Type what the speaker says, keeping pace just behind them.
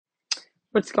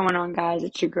What's going on, guys?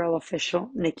 It's your girl official,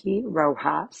 Nikki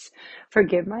Rojas.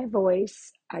 Forgive my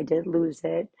voice. I did lose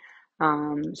it.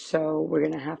 So we're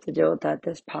gonna have to deal with that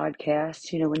this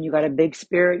podcast. When you got a big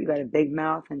spirit, you got a big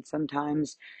mouth, and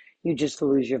sometimes you just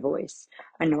lose your voice.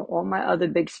 I know all my other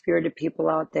big spirited people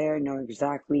out there know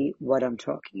exactly what I'm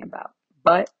talking about.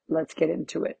 But let's get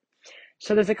into it.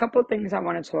 So there's a couple of things I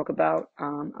want to talk about.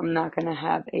 I'm not going to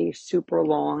have a super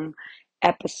long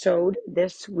episode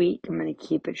this week. I'm going to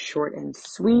keep it short and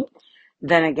sweet.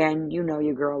 Then again,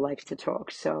 your girl likes to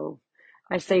talk. So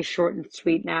I say short and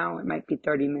sweet now. It might be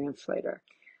 30 minutes later.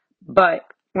 But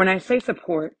when I say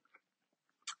support,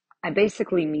 I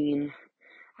basically mean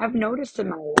I've noticed in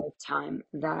my lifetime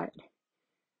that,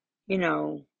 you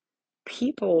know,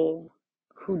 people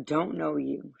who don't know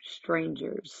you,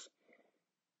 strangers,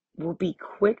 will be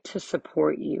quick to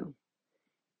support you.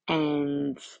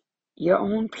 And your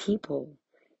own people,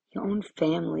 your own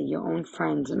family, your own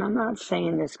friends. And I'm not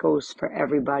saying this goes for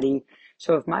everybody.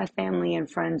 So if my family and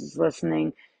friends is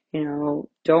listening,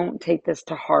 don't take this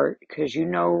to heart because you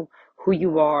know who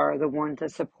you are, the ones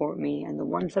that support me, and the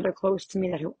ones that are close to me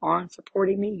that who aren't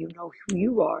supporting me, you know who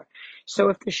you are. So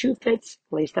if the shoe fits,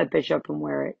 lace that bitch up and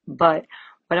wear it. But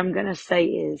what I'm gonna say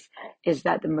is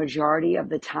that the majority of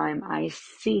the time I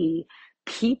see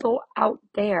people out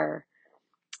there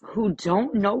who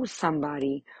don't know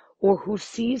somebody or who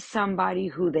sees somebody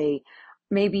who they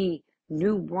maybe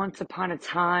knew once upon a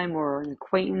time or an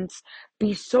acquaintance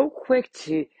be so quick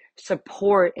to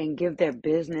support and give their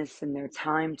business and their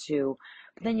time to,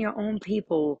 but then your own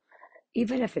people,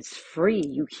 even if it's free,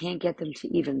 you can't get them to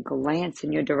even glance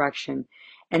in your direction.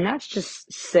 And that's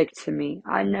just sick to me.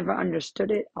 I never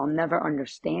understood it. I'll never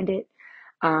understand it.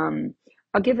 um,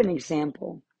 I'll give an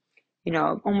example.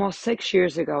 Almost 6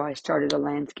 years ago, I started a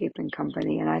landscaping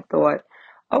company and I thought,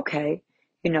 okay,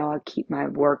 I'll keep my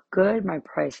work good. My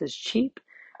price is cheap.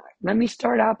 Let me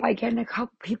start out by getting a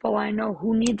couple people I know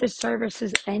who need the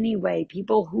services anyway,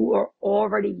 people who are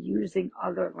already using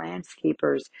other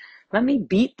landscapers. Let me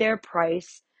beat their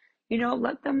price,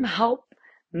 let them help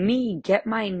me get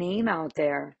my name out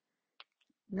there.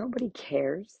 Nobody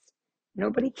cares.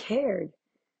 Nobody cared.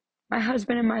 My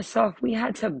husband and myself, we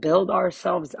had to build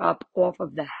ourselves up off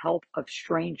of the help of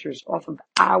strangers, off of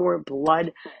our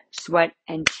blood, sweat,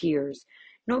 and tears.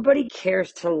 Nobody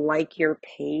cares to like your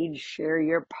page, share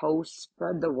your posts,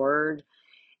 spread the word.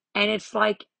 And it's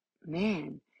like,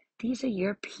 man, these are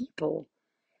your people.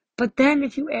 But then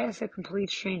if you ask a complete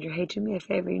stranger, hey, do me a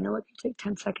favor, you know what? You take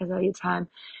 10 seconds out of your time,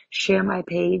 share my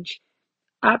page.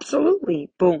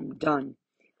 Absolutely. Boom, done.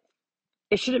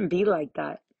 It shouldn't be like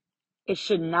that. It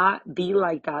should not be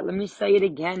like that. Let me say it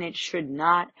again. It should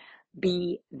not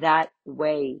be that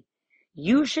way.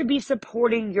 You should be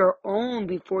supporting your own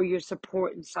before you're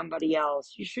supporting somebody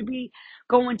else. You should be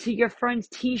going to your friend's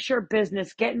t-shirt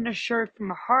business, getting a shirt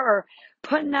from her,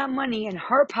 putting that money in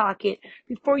her pocket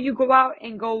before you go out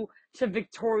and go to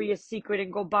Victoria's Secret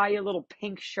and go buy your little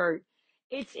pink shirt.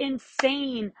 It's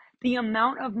insane the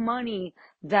amount of money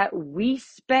that we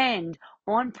spend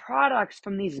on products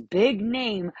from these big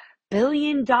name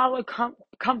billion-dollar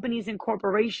companies and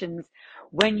corporations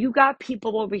when you got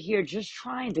people over here just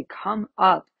trying to come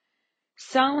up,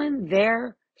 selling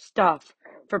their stuff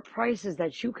for prices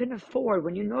that you can afford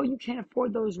when you know you can't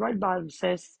afford those red bottoms,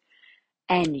 sis,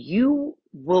 and you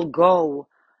will go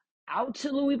out to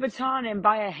Louis Vuitton and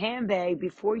buy a handbag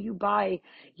before you buy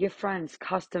your friend's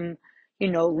custom,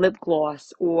 lip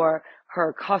gloss or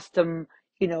her custom,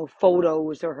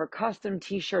 photos or her custom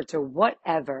t-shirts or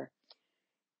whatever.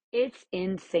 It's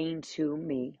insane to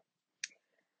me.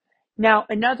 Now,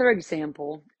 another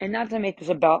example, and not to make this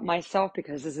about myself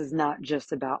because this is not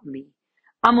just about me.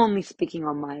 I'm only speaking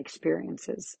on my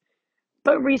experiences.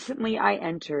 But recently I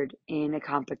entered in a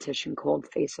competition called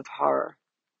Face of Horror.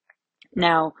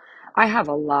 Now, I have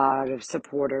a lot of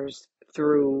supporters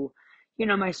through,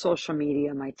 my social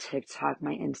media, my TikTok,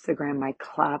 my Instagram, my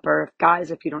Clapper.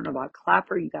 Guys, if you don't know about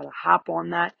Clapper, you got to hop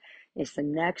on that. It's the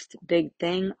next big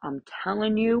thing. I'm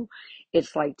telling you,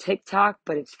 it's like TikTok,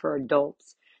 but it's for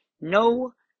adults.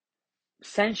 No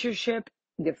censorship,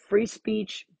 the free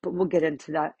speech, but we'll get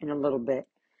into that in a little bit.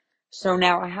 So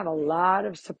now I have a lot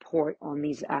of support on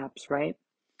these apps, right?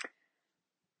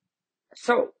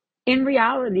 So in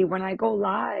reality, when I go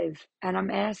live and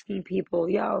I'm asking people,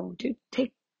 yo, dude,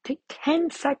 take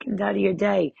 10 seconds out of your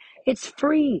day. It's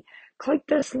free. Click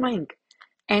this link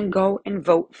and go and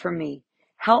vote for me.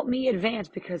 Help me advance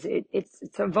because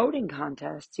it's a voting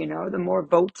contest, The more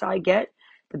votes I get,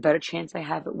 the better chance I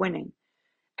have at winning.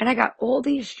 And I got all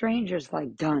these strangers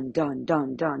like done, done,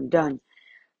 done, done, done.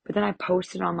 But then I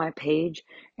post it on my page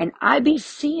and I be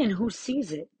seeing who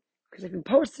sees it. Because if you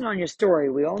post it on your story,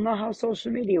 we all know how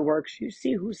social media works. You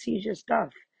see who sees your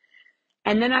stuff.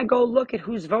 And then I go look at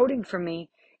who's voting for me,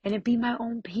 and it be my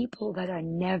own people that are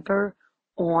never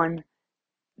on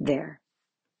there,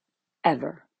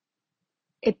 ever.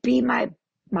 It be my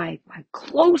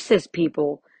closest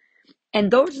people,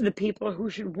 and those are the people who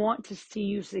should want to see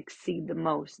you succeed the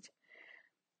most.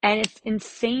 And it's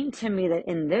insane to me that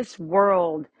in this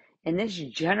world, in this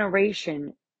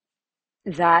generation,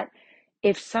 that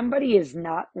if somebody is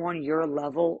not on your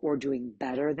level or doing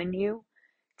better than you,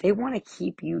 they want to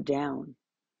keep you down.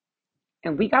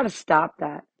 And we got to stop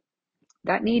that.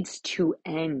 That needs to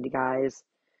end, guys.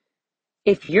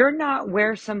 If you're not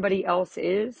where somebody else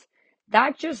is,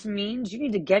 that just means you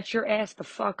need to get your ass the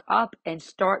fuck up and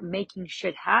start making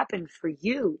shit happen for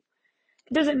you.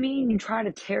 It doesn't mean you try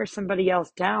to tear somebody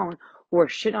else down or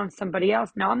shit on somebody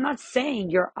else. Now, I'm not saying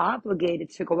you're obligated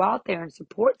to go out there and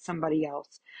support somebody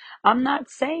else. I'm not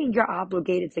saying you're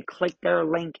obligated to click their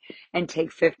link and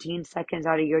take 15 seconds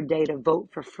out of your day to vote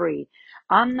for free.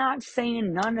 I'm not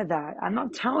saying none of that. I'm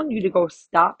not telling you to go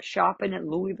stop shopping at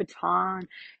Louis Vuitton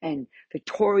and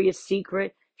Victoria's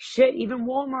Secret. Shit, even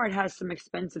Walmart has some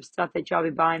expensive stuff that y'all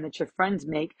be buying that your friends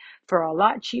make for a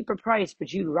lot cheaper price,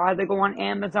 but you'd rather go on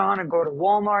Amazon or go to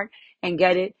Walmart and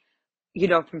get it,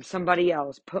 from somebody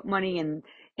else. Put money in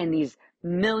these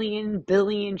million,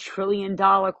 billion, trillion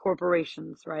dollar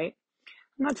corporations, right?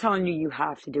 I'm not telling you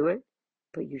have to do it,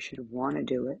 but you should want to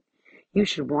do it. You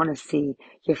should want to see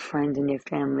your friends and your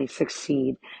family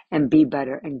succeed and be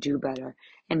better and do better.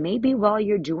 And maybe while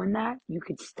you're doing that, you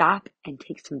could stop and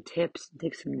take some tips and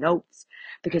take some notes.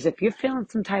 Because if you're feeling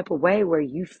some type of way where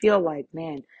you feel like,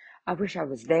 man, I wish I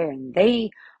was there and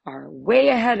they are way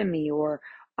ahead of me, or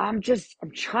I'm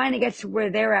trying to get to where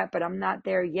they're at, but I'm not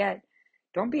there yet.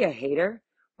 Don't be a hater.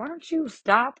 Why don't you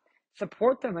stop,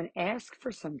 support them, and ask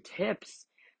for some tips?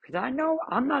 Because I know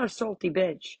I'm not a salty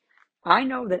bitch. I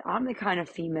know that I'm the kind of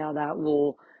female that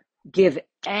will give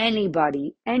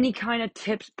anybody any kind of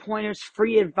tips, pointers,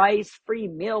 free advice, free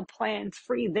meal plans,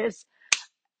 free this,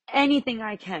 anything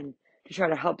I can to try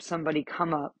to help somebody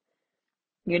come up,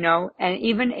 And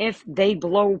even if they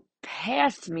blow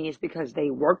past me, it's because they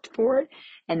worked for it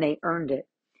and they earned it.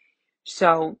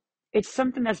 So it's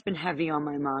something that's been heavy on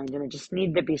my mind, and it just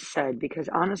needed to be said because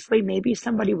honestly, maybe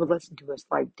somebody would listen to us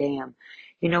like, damn,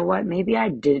 you know what? Maybe I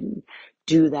didn't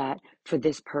do that for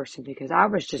this person because I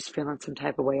was just feeling some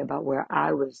type of way about where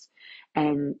I was.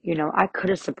 And, I could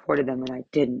have supported them and I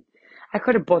didn't. I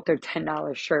could have bought their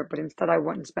 $10 shirt, but instead I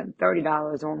went and spent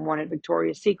 $30 on one at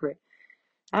Victoria's Secret.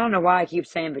 I don't know why I keep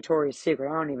saying Victoria's Secret.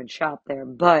 I don't even shop there,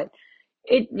 but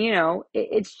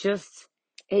it's just,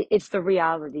 it's the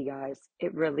reality, guys.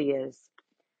 It really is.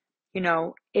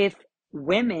 If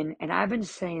women, and I've been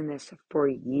saying this for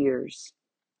years,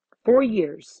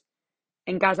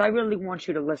 and guys, I really want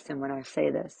you to listen when I say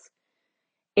this.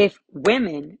 If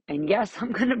women, and yes,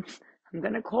 I'm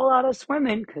gonna call out us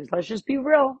women, because let's just be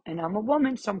real, and I'm a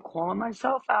woman, so I'm calling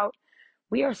myself out.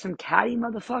 We are some catty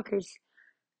motherfuckers.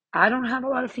 I don't have a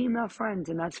lot of female friends,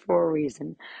 and that's for a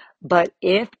reason. But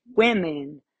if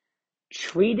women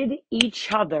treated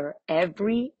each other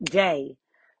every day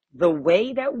the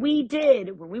way that we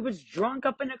did when we was drunk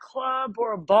up in a club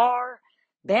or a bar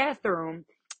bathroom,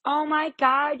 oh my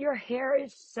God, your hair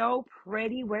is so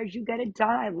pretty. Where'd you get it done?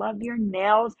 I love your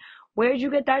nails. Where'd you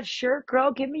get that shirt,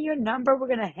 girl? Give me your number. We're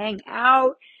going to hang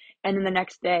out. And then the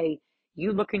next day,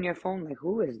 you look in your phone like,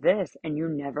 who is this? And you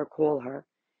never call her.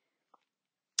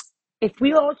 If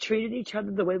we all treated each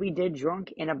other the way we did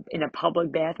drunk in a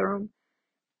public bathroom,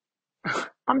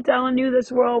 I'm telling you,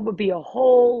 this world would be a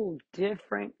whole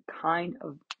different kind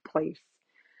of place.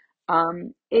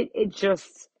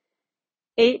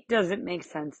 It doesn't make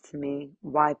sense to me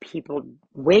why people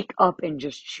wake up and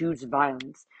just choose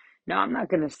violence. Now, I'm not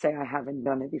gonna say I haven't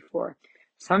done it before.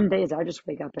 Some days I just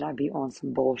wake up and I be on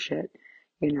some bullshit,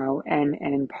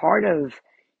 and part of,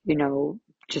 you know,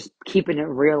 just keeping it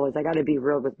real is I got to be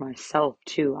real with myself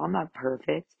too. I'm not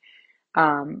perfect,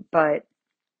 but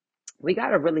we got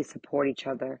to really support each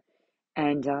other.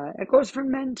 And it goes for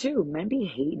men too. Men be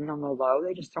hating on the low.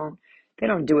 They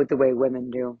don't do it the way women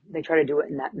do. They try to do it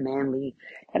in that manly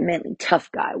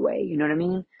tough guy way. You know what I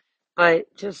mean?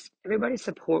 But just everybody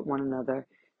support one another.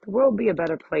 The world will be a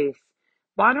better place.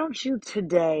 Why don't you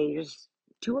today just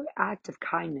do an act of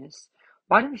kindness?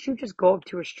 Why don't you just go up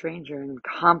to a stranger and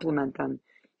compliment them?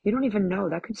 You don't even know.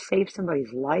 That could save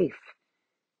somebody's life.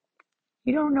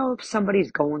 You don't know if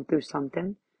somebody's going through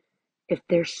something. If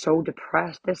they're so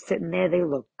depressed, they're sitting there, they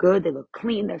look good, they look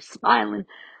clean, they're smiling,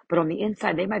 but on the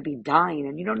inside, they might be dying.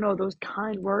 And you don't know those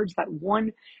kind words, that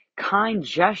one kind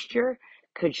gesture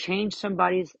could change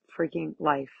somebody's freaking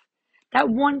life. That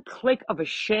one click of a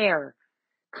share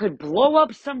could blow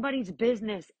up somebody's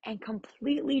business and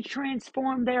completely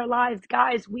transform their lives.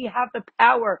 Guys, we have the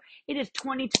power. It is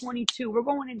 2022. We're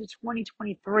going into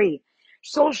 2023.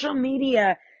 Social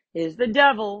media is the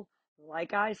devil,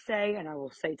 like I say, and I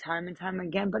will say time and time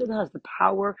again, but it has the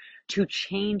power to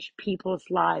change people's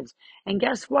lives. And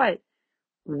guess what?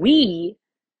 We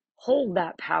hold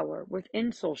that power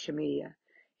within social media.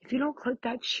 If you don't click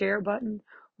that share button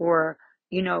or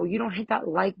you don't hit that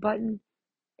like button,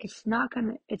 it's not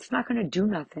gonna do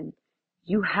nothing.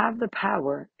 You have the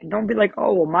power. And don't be like,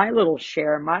 oh well, my little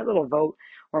share, my little vote,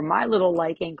 or my little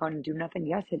like ain't gonna do nothing.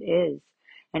 Yes, it is.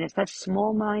 And it's that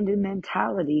small minded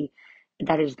mentality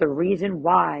that is the reason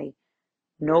why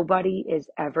nobody is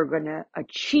ever gonna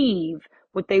achieve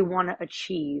what they want to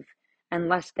achieve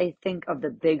unless they think of the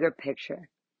bigger picture.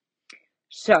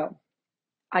 So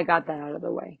I got that out of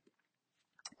the way.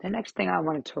 The next thing I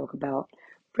want to talk about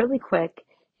really quick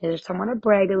is I want to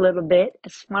brag a little bit. I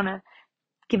just want to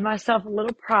give myself a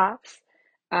little props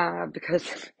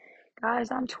because, guys,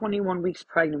 I'm 21 weeks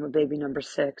pregnant with baby number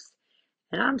 6,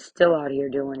 and I'm still out here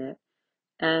doing it.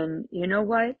 And you know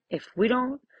what? If we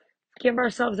don't give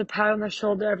ourselves a pat on the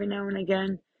shoulder every now and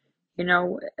again,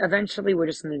 eventually we're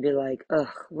just going to be like, ugh,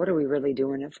 what are we really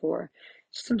doing it for?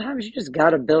 Sometimes you just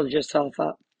got to build yourself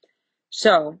up.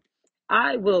 So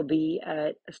I will be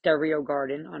at Stereo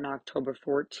Garden on October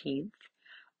 14th,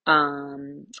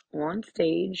 on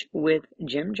stage with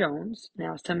Jim Jones.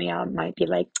 Now, some of y'all might be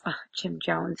like, oh, Jim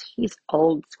Jones, he's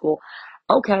old school.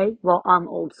 Okay, well, I'm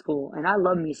old school, and I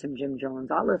love me some Jim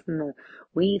Jones. I listen to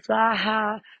We Fly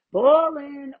High,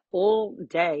 Ballin' all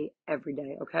day, every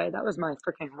day, okay? That was my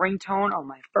freaking ringtone on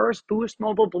my first Boost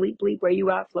Mobile Bleep Bleep Where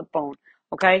You At flip phone,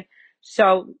 okay?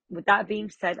 So, with that being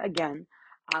said, again,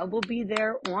 I will be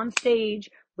there on stage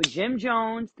with Jim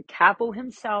Jones, the capo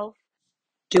himself,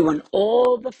 doing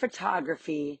all the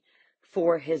photography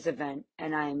for his event,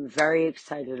 and I'm very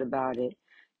excited about it.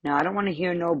 Now, I don't want to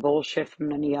hear no bullshit from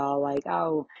none of y'all like,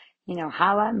 oh,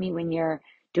 holla at me when you're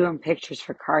doing pictures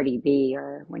for Cardi B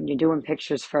or when you're doing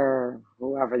pictures for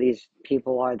whoever these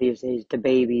people are these days, the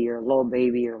baby or Lil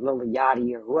Baby or Lil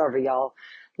Yachty or whoever y'all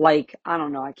like. I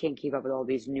don't know. I can't keep up with all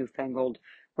these newfangled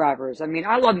rappers. I mean,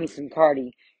 I love me some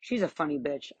Cardi. She's a funny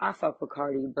bitch. I fuck with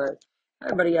Cardi, but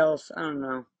everybody else, I don't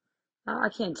know. I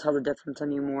can't tell the difference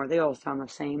anymore. They all sound the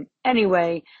same.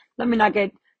 Anyway, let me not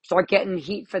start getting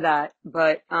heat for that.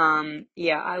 But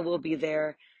yeah, I will be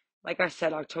there. Like I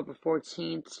said, October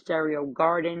 14th, Stereo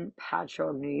Garden,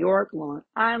 Patchogue, New York, Long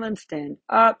Island. Stand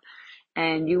up,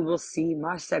 and you will see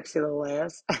my sexy little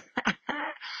ass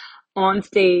on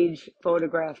stage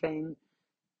photographing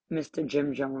Mr.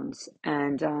 Jim Jones.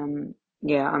 And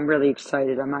yeah, I'm really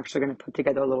excited. I'm actually going to put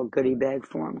together a little goodie bag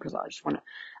for him because I just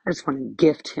want to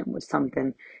gift him with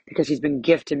something because he's been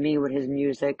gifting me with his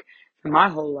music for my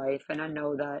whole life, and I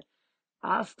know that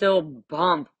I'll still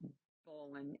bump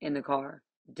Ballin' in the car.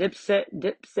 Dipset,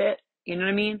 dipset, you know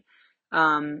what I mean?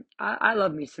 I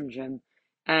love me some Jim.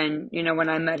 And, when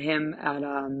I met him at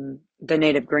the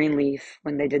Native Greenleaf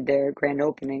when they did their grand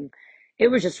opening, it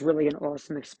was just really an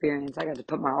awesome experience. I got to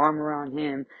put my arm around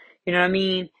him, you know what I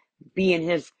mean? Be in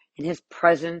his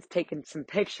presence, taking some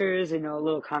pictures, a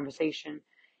little conversation.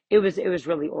 It was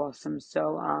really awesome.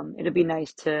 So it'll be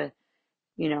nice to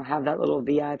have that little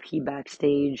VIP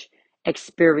backstage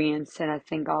experience. And I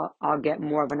think I'll get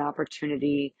more of an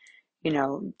opportunity,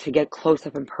 to get close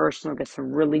up and personal, get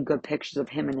some really good pictures of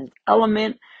him in his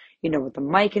element, with the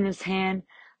mic in his hand,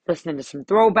 listening to some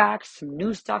throwbacks, some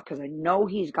new stuff, because I know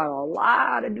he's got a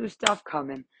lot of new stuff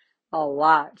coming. A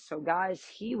lot. So guys,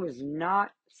 he was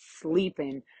not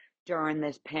sleeping during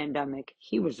this pandemic.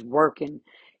 He was working.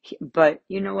 But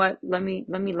you know what? Let me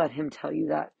let him tell you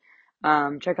that.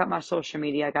 Check out my social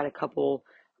media. I got a couple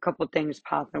things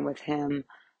popping with him.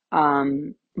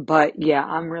 But yeah,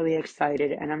 I'm really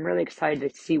excited, and I'm really excited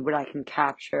to see what I can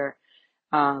capture.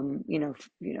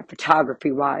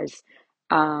 Photography wise.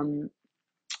 Um,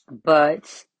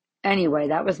 but anyway,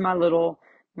 that was my little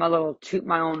toot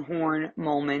my own horn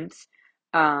moment.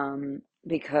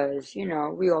 Because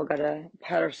we all gotta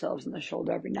pat ourselves on the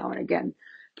shoulder every now and again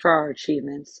for our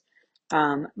achievements.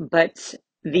 But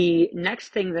the next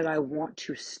thing that I want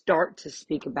to start to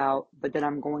speak about, but that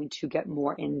I'm going to get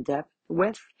more in depth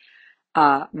with,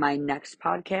 my next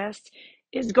podcast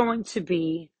is going to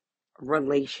be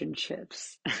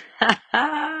relationships.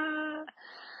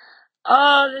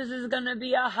 Oh, this is going to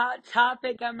be a hot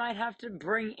topic. I might have to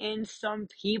bring in some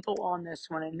people on this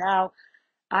one. And now,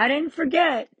 I didn't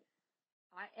forget,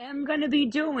 I am going to be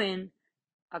doing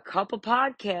a couple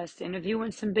podcasts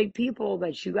interviewing some big people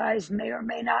that you guys may or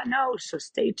may not know. So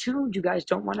stay tuned. You guys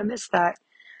don't want to miss that.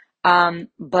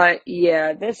 But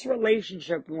yeah, this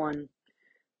relationship one,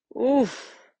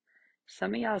 oof,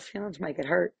 some of y'all's feelings might get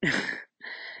hurt.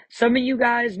 Some of you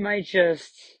guys might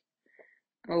just,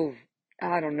 oh,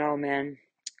 I don't know, man.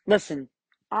 Listen,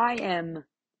 I am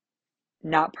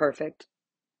not perfect.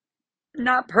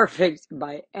 Not perfect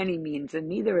by any means, and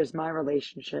neither is my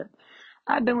relationship.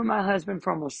 I've been with my husband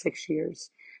for almost 6 years.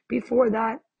 Before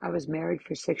that, I was married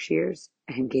for 6 years,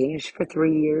 engaged for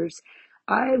 3 years.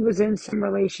 I was in some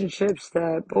relationships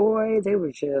that, boy, they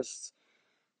were just,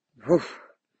 whew.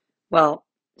 Well,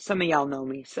 some of y'all know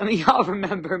me. Some of y'all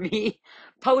remember me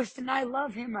posting, I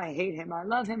love him, I hate him, I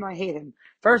love him, I hate him.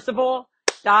 First of all,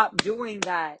 stop doing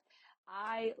that.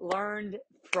 I learned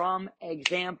from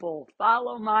example.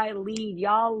 Follow my lead.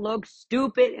 Y'all look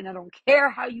stupid, and I don't care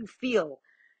how you feel.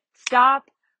 Stop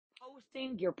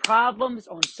posting your problems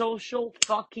on social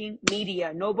fucking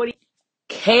media. Nobody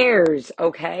cares,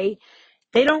 okay?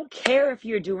 They don't care if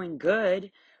you're doing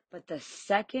good, but the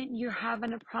second you're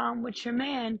having a problem with your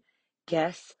man,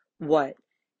 guess what?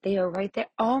 They are right there.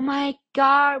 Oh my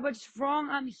God, what's wrong?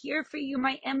 I'm here for you.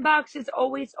 My inbox is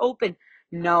always open.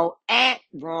 No,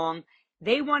 wrong.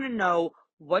 They want to know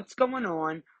what's going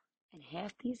on. And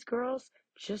half these girls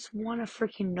just want to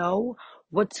freaking know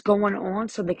what's going on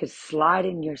so they could slide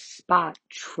in your spot.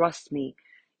 Trust me,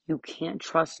 you can't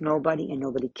trust nobody and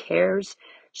nobody cares.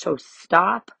 So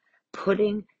stop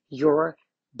putting your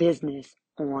business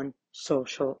on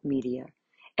social media,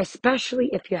 especially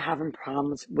if you're having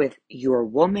problems with your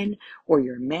woman or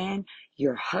your man,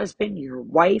 your husband, your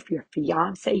wife, your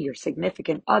fiance, your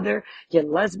significant other, your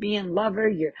lesbian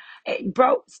lover,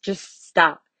 bro, just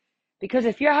stop. Because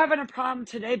if you're having a problem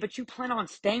today, but you plan on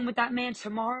staying with that man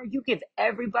tomorrow, you give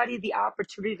everybody the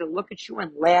opportunity to look at you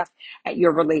and laugh at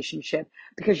your relationship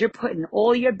because you're putting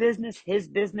all your business, his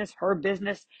business, her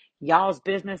business, y'all's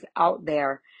business out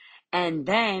there. And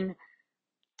then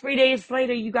 3 days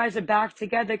later, you guys are back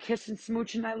together, kissing,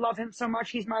 smooching. I love him so much.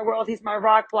 He's my world. He's my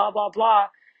rock, blah, blah, blah.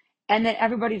 And then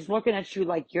everybody's looking at you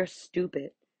like you're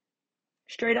stupid.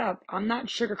 Straight up. I'm not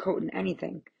sugarcoating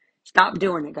anything. Stop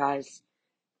doing it, guys.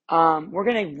 We're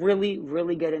going to really,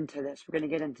 really get into this. We're going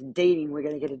to get into dating. We're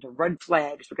going to get into red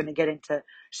flags. We're going to get into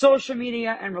social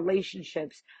media and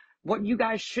relationships. What you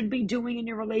guys should be doing in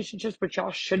your relationships, what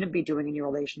y'all shouldn't be doing in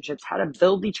your relationships, how to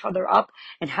build each other up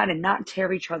and how to not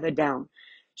tear each other down.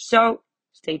 So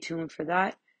stay tuned for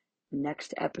that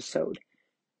next episode.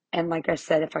 And like I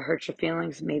said, if I hurt your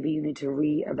feelings, maybe you need to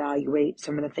reevaluate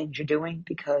some of the things you're doing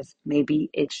because maybe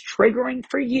it's triggering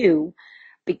for you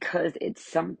because it's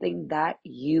something that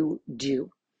you do.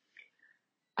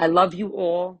 I love you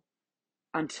all.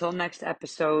 Until next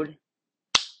episode,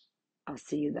 I'll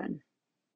see you then.